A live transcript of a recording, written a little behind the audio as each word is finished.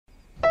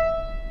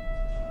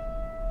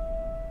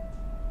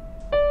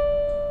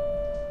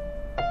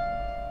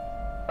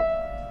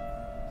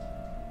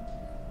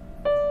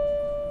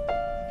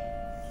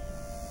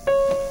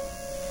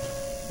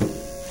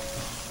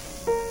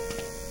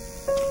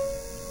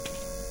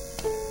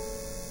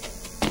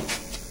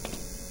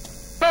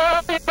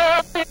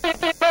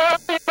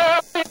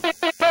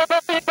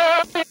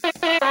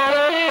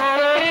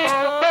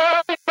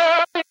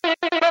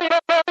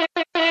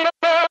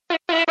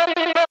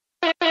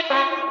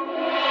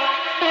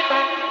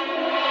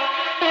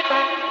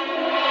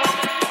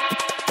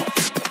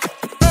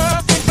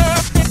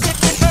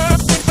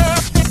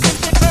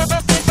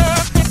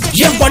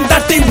என்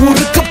பொண்டாட்டி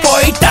ஊருக்கு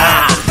போயிட்டா,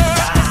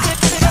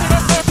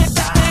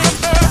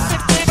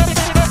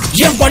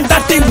 என்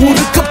பொண்டாட்டி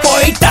ஊருக்கு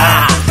போயிட்டா,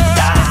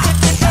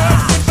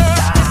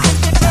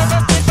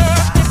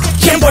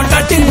 என்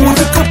பொண்டாட்டி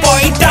ஊருக்கு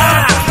போயிட்டா,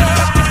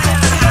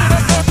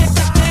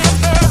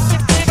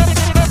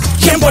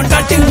 என்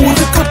பொண்டாட்டி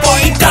ஊருக்கு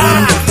போயிட்டா.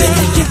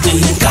 தெரியுது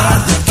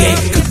காது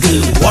கேக்குது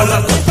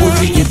உலகம்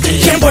புரியுது.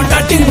 என்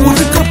பொண்டாட்டி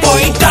ஊருக்கு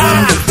போயிட்டா,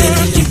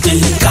 தெரியுது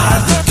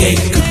காது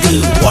கேக்குது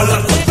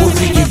உலகம்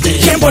புரியுது.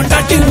 என்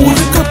பொண்டாட்டி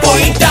ஊருக்கு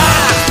போயிட்டா.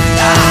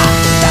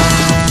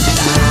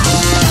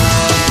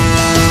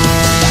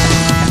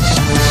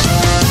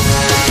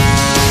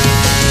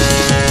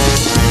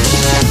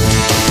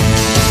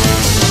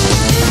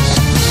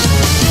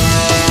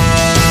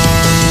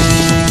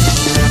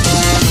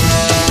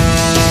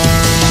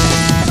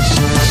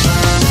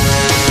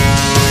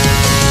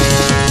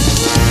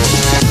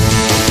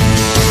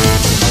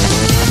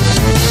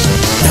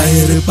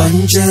 டயரு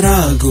பஞ்சர்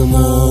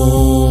ஆகுமோ,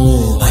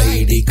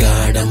 ஐடி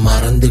கார்ட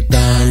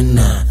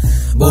மறந்துட்டான்னா,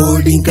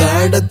 போர்டிங்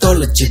கார்ட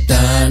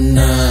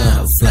தொலைச்சிட்டான்னா,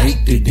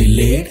 ஃபிளைட்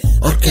டிலே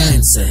ஆர்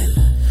கேன்சல்.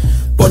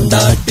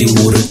 பொண்டாட்டி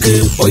ஊருக்கு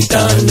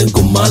போயிட்டான்னு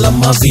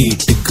கும்மாலம்மா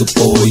வீட்டுக்கு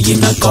போய்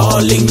நான்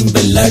காலிங்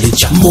பெல்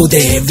அடிச்சா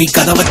மூதேவி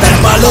கதவை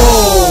தருவாளோ.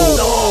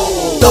 தோ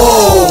தோ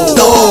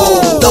தோ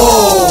தோ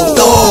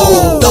தோ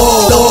தோ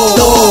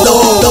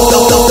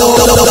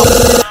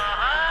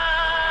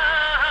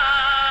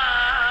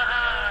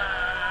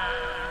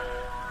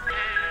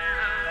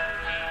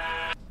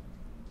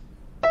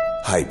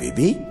Hi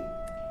baby,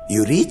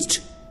 you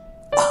reached?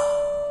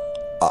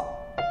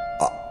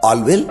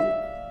 All well?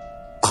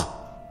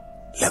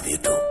 Love you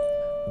too.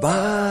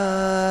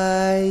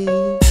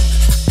 Bye.